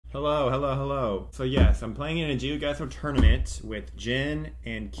Hello, hello, hello. So yes, I'm playing in a GeoGuessr tournament with Jen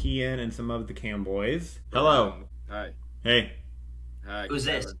and Kian and some of the Cam boys. Hello. Hi. Hey. Hi. Who's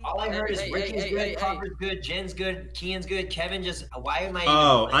this? All I heard is Ricky's good, Copper's good, Jen's good, Kian's good, Kevin just, why am I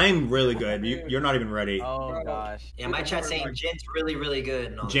Oh, I'm really good. You're not even ready. Oh gosh. Yeah, my chat's saying Jen's really, really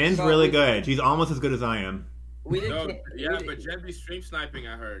good. No. Jen's really good. She's almost as good as I am. Yeah, but Jen be stream sniping,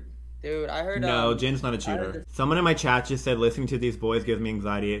 I heard. Dude, I heard. No, Jen's not a cheater. Someone in my chat just said listening to these boys gives me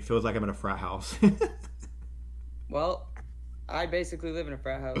anxiety. It feels like I'm in a frat house. Well, I basically live in a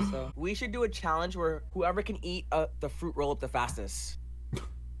frat house, so. We should do a challenge where whoever can eat the fruit roll up the fastest.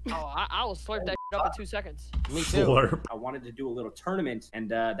 Oh, I will slurp that up in 2 seconds. Me too. Slurp. I wanted to do a little tournament, and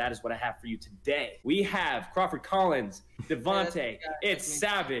that is what I have for you today. We have Crawford Collins, Devontae, It's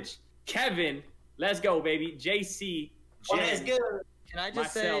Savage, Kevin, let's go, baby, JC, Jen, Let's go. Can I just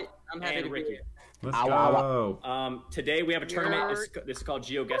myself, say I'm happy and to be Ricky. here. Let's go. Today we have a tournament. This is called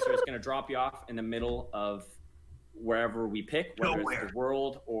GeoGuessr. It's going to drop you off in the middle of wherever we pick, whether it's the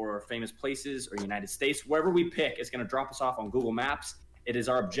world or famous places or United States. Wherever we pick, it's going to drop us off on Google Maps. It is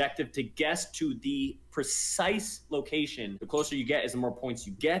our objective to guess to the precise location. The closer you get is the more points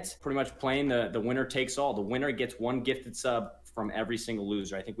you get. Pretty much playing the winner takes all. The winner gets one gifted sub from every single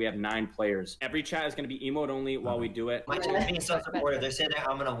loser. I think we have 9 players. Every chat is going to be emote only while we do it. My chat's being so supportive. They're saying that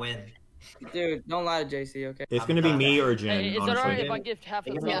I'm gonna win. Dude, don't lie to JC, okay? It's gonna be me or Jen. Hey, is it honestly. alright if I gift half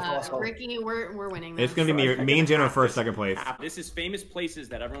of the Yeah, Ricky, we're winning this. It's gonna be me and Jen are first, second place. This is famous places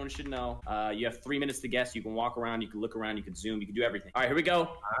that everyone should know. You have 3 minutes to guess. You can walk around, you can look around, you can zoom, you can do everything. All right, here we go.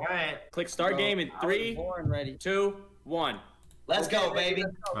 All right. Click start game in 3, Ready. 2, 1. Let's go, baby.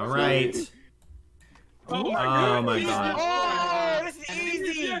 All right. Oh my god. Oh, this is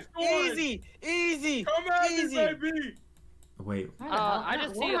easy. Come at me, baby. Wait, I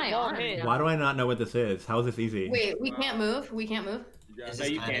just see a ball hit. why do I not know what this is? How is this easy? Wait, we can't move? We can't move? So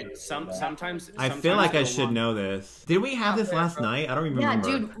you can. Sometimes. I feel like I should know this. Did we have this last night? I don't remember.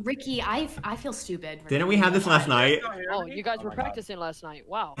 Yeah, dude, Ricky, I feel stupid. Didn't we have this last night? Oh, you guys were practicing last night.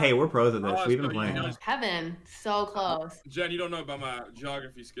 Wow. Hey, we're pros at this. We've been playing. Kevin, so close. Jen, you don't know about my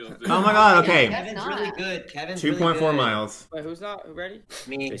geography skills. Oh my god, okay. Kevin's really good. Kevin's 2.4 miles. Wait, who's not? Who ready?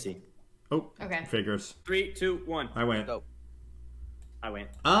 Me. JC. Oh, Okay. figures. 3, 2, 1. I went. Go. I went.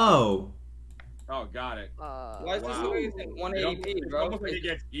 Oh. Oh, got it. Why is this Wow. always at 180p, It's bro? almost like it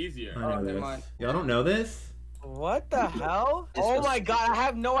gets easier. I know never this. mind. Y'all don't know this? What the hell? This Oh was- my god, I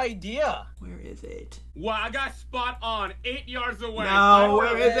have no idea. Where is it? Wow, I got spot on 8 yards away. No,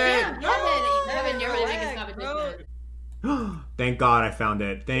 where is Yeah, it? Kevin, you're really making competition. Thank God I found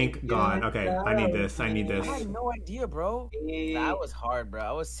it. Thank God. Okay, I need this. I need this. I had no idea, bro. That was hard, bro.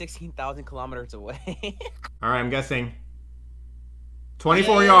 I was 16,000 kilometers away. All right, I'm guessing.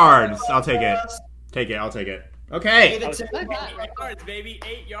 24 yards. I'll take it. Take it. I'll take it. Okay. Give it to me. 8 yards, baby.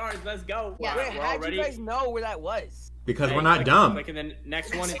 8 yards. Let's go. Yeah. Wait, We're all how'd you ready. guys know where that was? Because Hey, we're not click- dumb. Click, and then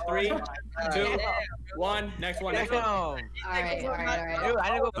next one is 3, 2, 1. Next one. Next one. Damn. Alright. Dude, I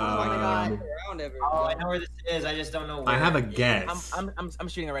didn't go Um, around everywhere. Oh, I know where this is. I just don't know where. I have a guess. I'm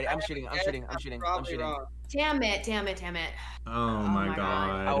shooting already. I'm shooting. Damn it. Oh my my I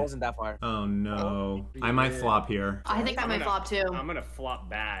God. wasn't that far. Oh no. I might flop here. I think I might flop too. I'm gonna flop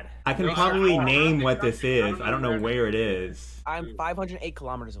bad. I can probably name what this is. I don't know where it is. I'm 508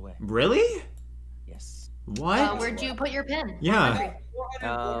 kilometers away. Really? Yes. What? Where'd you put your pin? Yeah.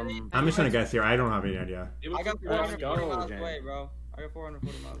 I'm just gonna guess here. I don't have any idea. I got Let's 440 go, miles Jen. away, bro. I got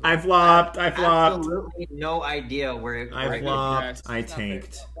 440 miles away. I flopped. I flopped. Absolutely no idea where it I where it- flopped. I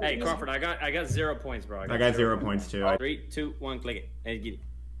tanked. Hey, Crawford, I got 0 points, bro. I got 0 points too. 3, 2, 1. Click it. And get it.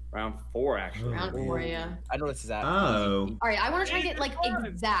 Round 4, actually. Round 4, yeah. I know this is at. Oh. Alright, I want to try to get like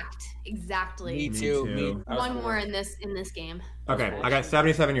exactly. Me Me too. too. One more in this game. Okay, I got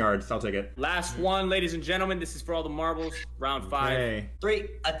 77 yards. I'll take it. Last one, ladies and gentlemen. This is for all the marbles. Round 5. Hey. 3,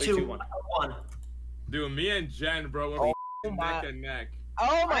 a 2, 2, 1. a 1. Dude, me and Jen, bro, we're neck and neck.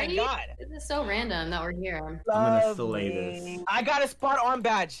 Oh my Right? god. This is so random that we're here. I'm gonna slay this. I got a spot on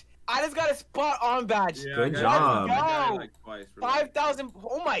badge. I just got a spot on badge. Yeah, Good I got it. job. I got it Go. like twice, bro. 5,000.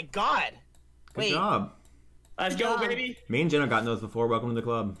 Oh my god. Good Wait. job. Let's go, baby. Me and Jen have gotten those before. Welcome to the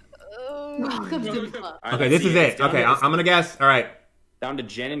club. Welcome to the club. All right, Okay, let's this is see. it. It's down Okay, to- I'm gonna guess. All right. Down to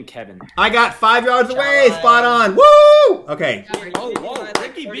Jen and Kevin. I got 5 yards away. Spot on. Woo! Okay. Oh, whoa.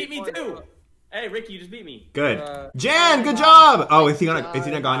 Ricky beat me too. Hey, Ricky, you just beat me. Good. Jen, good job. Oh, is he not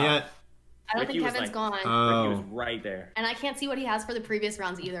gone yet? I don't Ricky think was Kevin's like- gone. Ricky was Oh. right there. And I can't see what he has for the previous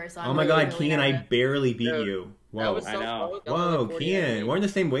rounds either. So I'm Oh my really, God, really Kian, I nervous. barely beat Dude, you. That Whoa. was so I know. close. That was Whoa, like 48. Kian, we're in the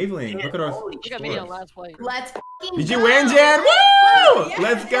same wavelength. Look at our. Holy You got me shit. in last place. Let's fucking Did you go. win, Jen? Woo! Yes.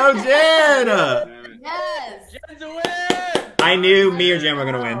 Let's go, Jen. Damn it. Yes. Jen's a win! I knew me or Jen were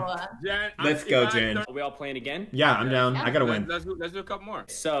gonna win. Jen, Let's go, Jen. Are we all playing again? Yeah, I'm down. I gotta win. Let's do a couple more.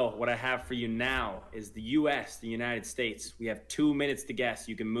 So what I have for you now is the U.S., the United States. We have 2 minutes to guess.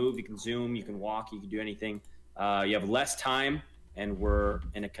 You can move, you can zoom, you can walk, you can do anything. You have less time, and we're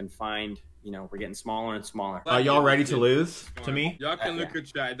in a confined. You know, we're getting smaller and smaller. Are y'all ready to lose to me? Y'all can look at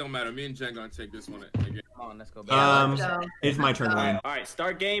chat. It don't matter. Me and Jen gonna take this one again. Come on, let's go. It's my turn to win. All right,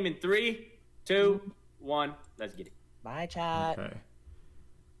 start game in 3, 2, 1. Let's get it. Bye, chat. Okay.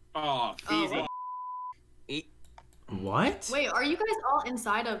 Oh, Easy. What? Wait, are you guys all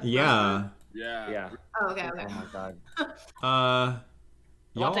inside of? Yeah. yeah. Oh, okay, okay. Oh my god.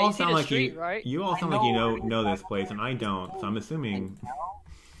 Y'all Dante, all you see sound the like street, you. right? You all sound like you know this place, and I don't. So I'm assuming.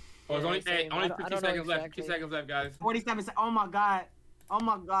 Oh, it's only, same. only I 50 don't know seconds left. exactly. 50 seconds left, guys. 47 seconds. Oh my god. Oh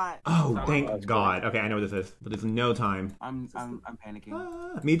my god. Oh, thank God. Okay, I know what this is, but there's no time. I'm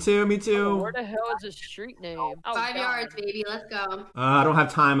panicking. Me too. Me too. Where the hell is the street name? Oh, 5 God. yards, baby. Let's go. I don't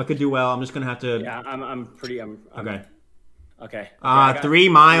have time. I could do well. I'm just gonna have to. Yeah, I'm Okay. Okay. 3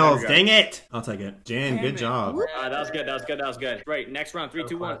 miles. Go. Dang it. I'll take it. Jen, good job. That was good. That was good. That was good. Right. Next round. 3,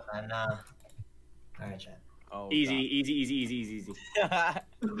 2, 1. All right, chat. Oh, Easy.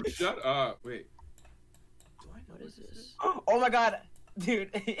 Shut up. Wait. What is this? Oh my god, dude.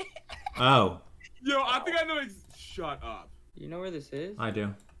 Oh, Yo, I think I know. Shut up. You know where this is? I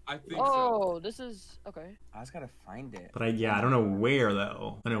do. I think Oh, this is okay. I just gotta find it. But I don't know where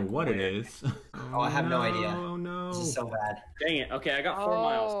though. I know what it is. Oh, I have no idea. Oh no. This is so bad. Dang it. Okay, I got 4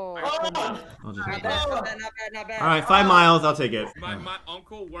 miles. Oh. I got 4 miles. I'll just Not bad, not bad. All right, 5 miles. I'll take it. so. My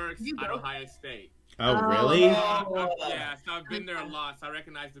uncle works at Ohio State. Oh really? Yeah, so I've been there a lot, so I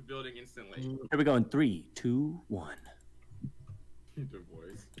recognize the building instantly. Here we go in 3, 2, 1. The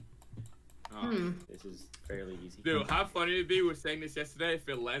voice. This is fairly easy. Dude, how funny it'd be. We were saying this yesterday if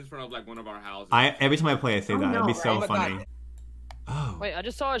it lands in front of like one of our houses. Every time I play, I say that. It'd be so Oh my funny. God. Oh. Wait, I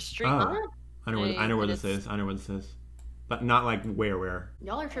just saw a street. Oh. I know where this Hey, is. I know where this is. But not like where.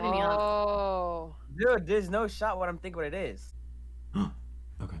 Y'all are tripping me out. Oh. Dude, there's no shot what I'm thinking what it is.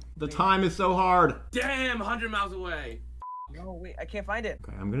 Okay. The time is so hard. Damn, 100 miles away. No, wait, I can't find it.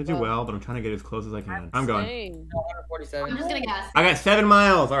 Okay, I'm gonna do well, but I'm trying to get as close as I can. I'm going. Dang. 147. I'm just gonna guess. I got 7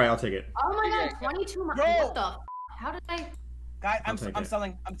 miles. All right, I'll take it. Oh my god, 22 miles. Yo! What the? How did I? Guys, I'll take I'm it.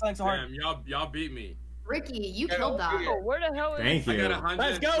 selling so hard. Damn, y'all beat me. Ricky, you killed that. Oh, where the hell is? Thank I got you. 100.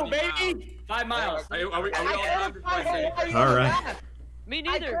 Let's go, baby! 5 miles. Are we all done before I say? All right. Me I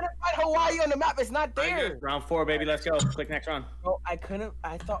neither. couldn't find Hawaii on the map. It's not there. Round 4, baby. Let's go. Click next round. Bro, I couldn't.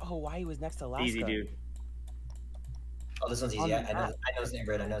 I thought Hawaii was next to Alaska. Easy, dude. Oh, this one's easy. I know this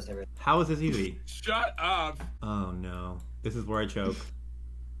neighborhood. I know this neighborhood. How is this easy? Shut up. Oh no. This is where I choke.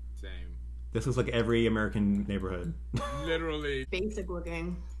 Same. This is like every American neighborhood. Literally. Basic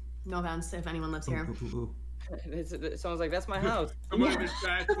looking. No offense if anyone lives here. Ooh, ooh, ooh. It sounds like that's my house. Someone in the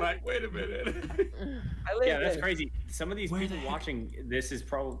chat's like, wait a minute. I live Yeah, that's there. crazy. Some of these Where people the heck- watching this is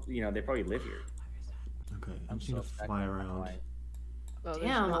probably, they probably live here. Okay, I'm just gonna fly around. Oh, there's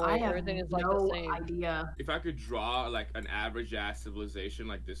Damn, no I way. have Everything is like no the same. idea. If I could draw like an average ass civilization,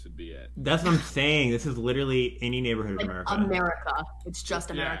 like this would be it. That's what I'm saying. This is literally any neighborhood Like in America. America. It's just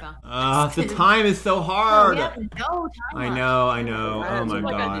Yeah. America. The time is so Oh, hard. we have no time I left. know. Oh It's my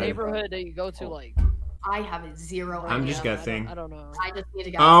like a god. neighborhood that you go to, like. I have zero idea. I'm just guessing. I don't know. I just need to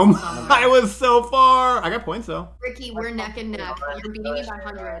guess. I was so far. I got points though. Ricky, we're neck and neck. You're beating me by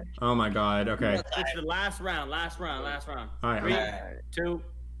 100. Oh my god. Okay. It's the last round. Last round. All right. 3, Alright. 2,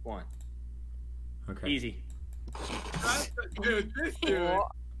 1. Okay. Easy. Dude, this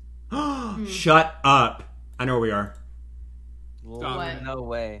dude. Shut up. I know where we are. What? No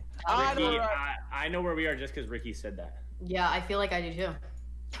way. Ricky, I know where we are just because Ricky said that. Yeah, I feel like I do too.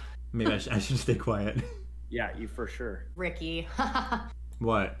 Maybe I should stay quiet. Yeah, you for sure. Ricky.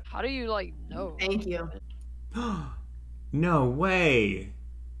 What? How do you like know? Thank you. No way.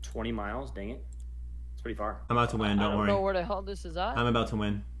 20 miles. Dang it. It's pretty far. I'm about to win. I Don't don't know worry. where the hell this is at. I'm about to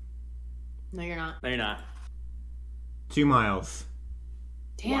win. No, you're not. No, you're not. 2 miles.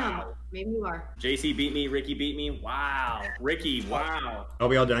 Damn. Wow. Maybe you are. JC beat me. Ricky beat me. Wow. Ricky, wow. Are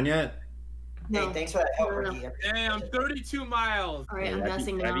we all done yet? No. Hey, thanks for that help, No, no, no. Ricky. Damn, 32 miles. All right, I'm I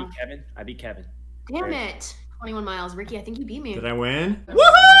guessing beat now. Kevin. I beat Kevin. Damn it. 21 miles. Ricky, I think you beat me. Did I win?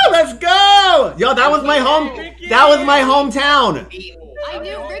 Woohoo! Let's go! Yo, that was my home. That was my hometown. I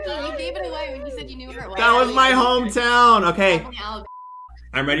knew, Ricky, you gave it away when you said you knew where it was. That was my hometown. Okay, Definitely Alabama.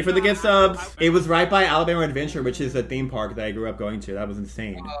 I'm ready for the gift subs. It was right by Alabama Adventure, which is a theme park that I grew up going to. That was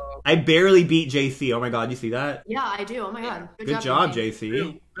insane. I barely beat JC. Oh my god, you see that? Yeah, I do. Oh my god. Good job, Ricky.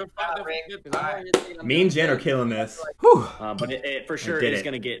 JC. Dude, Me and Jen are killing this. Whew. But it for sure did is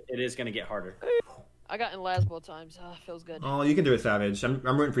it. gonna get harder. I got in last both times. Feels good. Oh, you can do it, Savage. I'm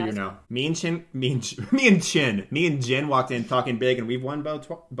rooting for you now. Me and Jen walked in talking big, and we've won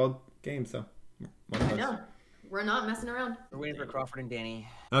both games. So I know. We're not messing around. We're waiting for Crawford and Danny.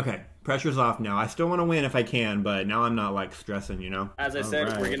 okay, pressure's off now. I still want to win if I can, but now I'm not like stressing, you know. As I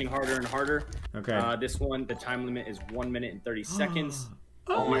said, we're getting harder and harder. Okay. This one, the time limit is 1 minute and 30 seconds.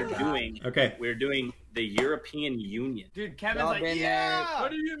 Oh we're doing the European Union. Dude, Kevin's like, yeah.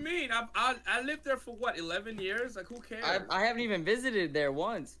 What do you mean? I lived there for what, 11 years? Like, who cares? I haven't even visited there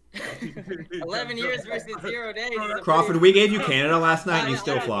once. 11 years versus 0 days. Crawford, we gave you Canada last night, and you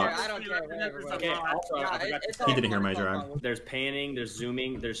still flopped. I don't care. Whatever. Okay. Also, He didn't hear my drive. There's panning, there's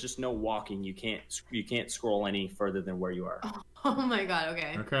zooming, there's just no walking. You can't scroll any further than where you are. Oh my god,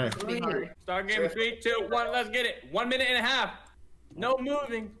 okay. Okay. This will be hard. Start game 3, 2, 1. Let's get it. 1 minute and a half. No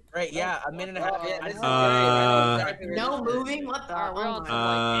moving. Right, yeah, a minute and a half. Yeah, this is No moving? What the? Alright, we're on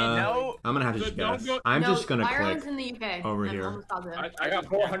No. I'm gonna have to So just don't guess. go- I'm No, just gonna Byron's click in the UK. over I'm here. almost positive. I got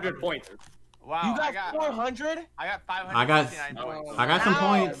 400 points. Wow. You got 400? I got 500. I got some Wow.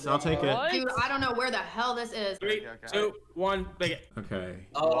 points. I'll take it. What? Dude, I don't know where the hell this is. 3, 2, 1. Big it. Okay.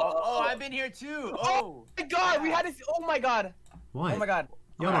 Oh, I've been here too. Oh. my god, we had this. Oh my god. What? Oh my god.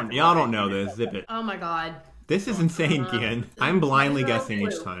 Y'all don't know this. Zip it. Oh my god. This is insane, Kian. I'm blindly guessing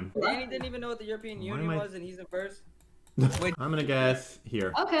each time. Danny didn't even know what the European Union am I- was, and he's in first. I'm gonna guess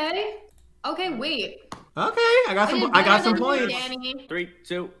here. Okay. Okay, wait. Okay, I got some points. Danny. 3,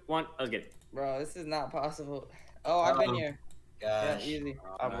 2, 1. Let's get it. Bro, this is not possible. Oh, I've been here. Yeah, Gosh. easy.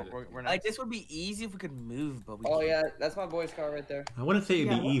 We're Like, this would be easy if we could move, but we Oh can't. yeah, that's my boy's car right there. I wouldn't say it'd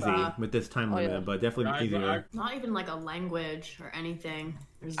be Yeah, easy yeah. with this time limit, yeah. but definitely easier. Not even like a language or anything.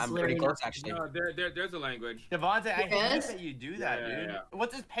 There's I'm literally pretty close, nothing. actually. No, there's a language. Devonta, I hate Yes? that you do that, Yeah, dude. yeah.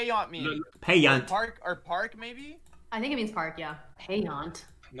 What does payant mean? Payant. Park maybe? I think it means park, yeah. Payant.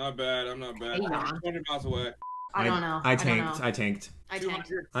 Not bad. I'm not bad. Hey, I'm nah. 20 miles away. I don't know. I don't tanked. know. I tanked. I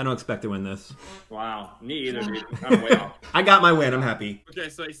tanked. I don't expect to win this. Wow. Me either, dude. I'm way off. I got my win. I'm happy. Okay,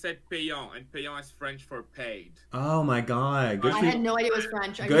 so he said payant, and payant is French for paid. Oh my god. Good I for had you. no idea it was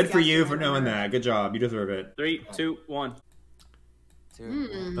French. I Good just for guessed you it. for knowing that. Good job. You deserve it. 3, 2, 1.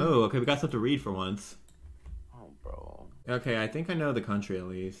 Oh, okay. We got stuff to read for once. Oh, bro. Okay, I think I know the country at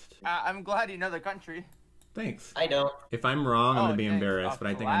least. I'm glad you know the country. Thanks. I don't. If I'm wrong, I'm Oh, gonna be thanks. embarrassed, A but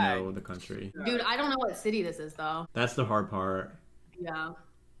I think I know flag. the country. Dude, I don't know what city this is though. That's the hard part. Yeah.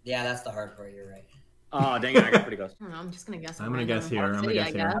 Yeah, that's the hard part. You're right. Oh, dang it. I got pretty close. I don't know. I'm just gonna guess. I'm a gonna random guess here. I'm gonna city, guess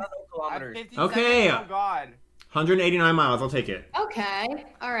I here. I don't know kilometers. 50 Okay. seconds? Oh, God. 189 miles. I'll take it. Okay.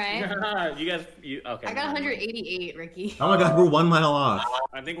 All right. Okay. I got 188, Ricky. Oh my god, we're 1 mile off.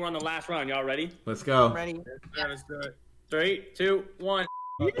 I think we're on the last round. Y'all ready? Let's go. Ready? Yeah, let's do it. 3, 2, 1.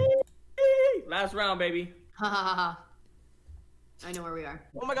 Last round, baby. Ha ha ha ha. I know where we are.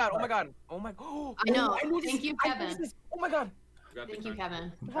 Oh my god, oh my god. Oh my god. I know. I knew Thank this. you, I knew Kevin. this. Oh my god. Got the Thank you, country.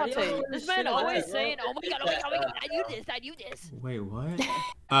 Kevin. Devontae, this man always that, saying, "Oh my god, oh my god, oh my god, I knew this, I knew this." Wait, what?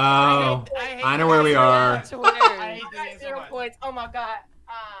 Oh, hate I know where we are. I swear. I hate doing so 0 much. points. Oh my god.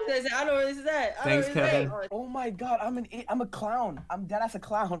 I know where this is at. I know Thanks, where this is Kevin. at. Oh my god, I'm a clown. I'm dead ass a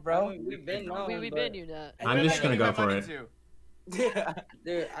clown, bro. We've been We've been you that. I'm just gonna go for it. Yeah.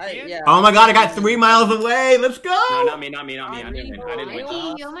 Dude, yeah. Oh my god, I got 3 miles away. Let's go. No, not me. I didn't win.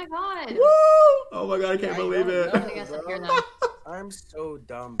 Ricky, oh my god. Woo! Oh my god, I can't believe it. I guess I'm here now. I'm so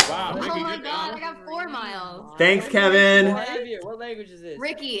dumb. Wow. Oh Ricky, my good god, job. I got 4 miles. Thanks, Kevin. What language is this?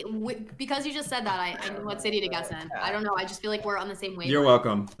 Ricky, because you just said that, I knew what city to guess in. I don't know. I just feel like we're on the same wavelength. You're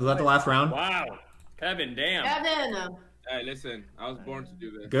welcome. Was that the last round? Wow. Kevin, damn. Kevin, Hey, listen. I was born to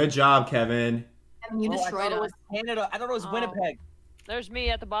do this. Good job, Kevin. you I destroyed thought it us. was Canada. I thought it was Oh. Winnipeg. There's me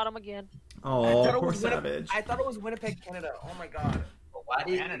at the bottom again. Oh, I thought it poor was Savage. I thought it was Winnipeg, Canada. Oh my god. Why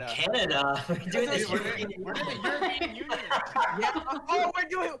do you Canada? We're doing this. We're in the European Union. Yeah. Oh,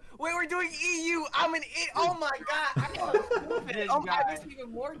 we're doing EU. I'm an it. Oh my god. I can't This oh my, guy. this is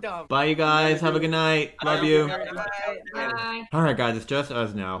even more dumb. Bye, you guys. Have a good night. Love you. Bye. All right, guys. It's just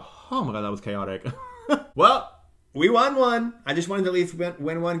us now. Oh my god, that was chaotic. Well, we won one. I just wanted to at least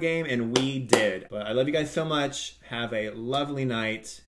win one game, and we did. But I love you guys so much. Have a lovely night,